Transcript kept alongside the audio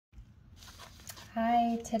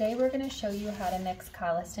Hi, today we're going to show you how to mix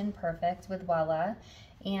Koleston Perfect with Wella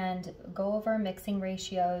and go over mixing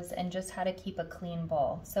ratios and just how to keep a clean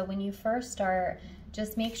bowl. So when you first start,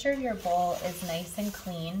 just make sure your bowl is nice and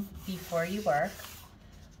clean before you work.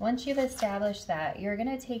 Once you've established that, you're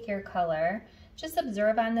going to take your color. Just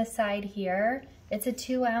observe on the side here, it's a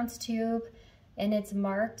 2-ounce tube and it's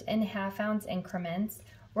marked in 1/2 ounce increments.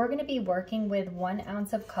 We're going to be working with 1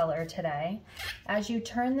 ounce of color today. As you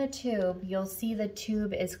turn the tube, you'll see the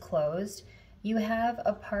tube is closed. You have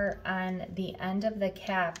a part on the end of the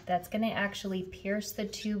cap that's going to actually pierce the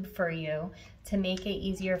tube for you to make it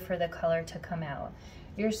easier for the color to come out.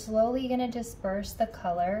 You're slowly going to disperse the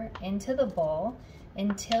color into the bowl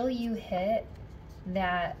until you hit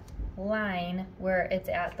that line where it's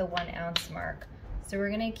at the 1 ounce mark. So we're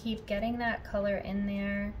going to keep getting that color in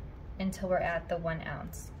there until we're at the 1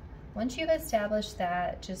 ounce. Once you've established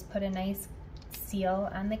that, just put a nice seal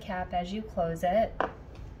on the cap as you close it.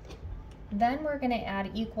 Then we're going to add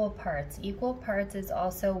equal parts. Equal parts is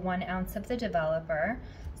also 1 ounce of the developer.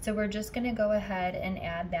 So we're just going to go ahead and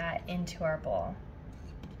add that into our bowl.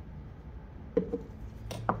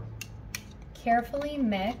 Carefully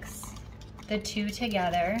mix the two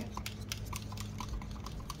together.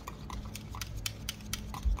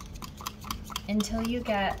 Until you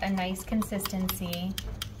get a nice consistency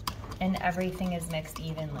and everything is mixed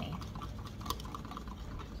evenly.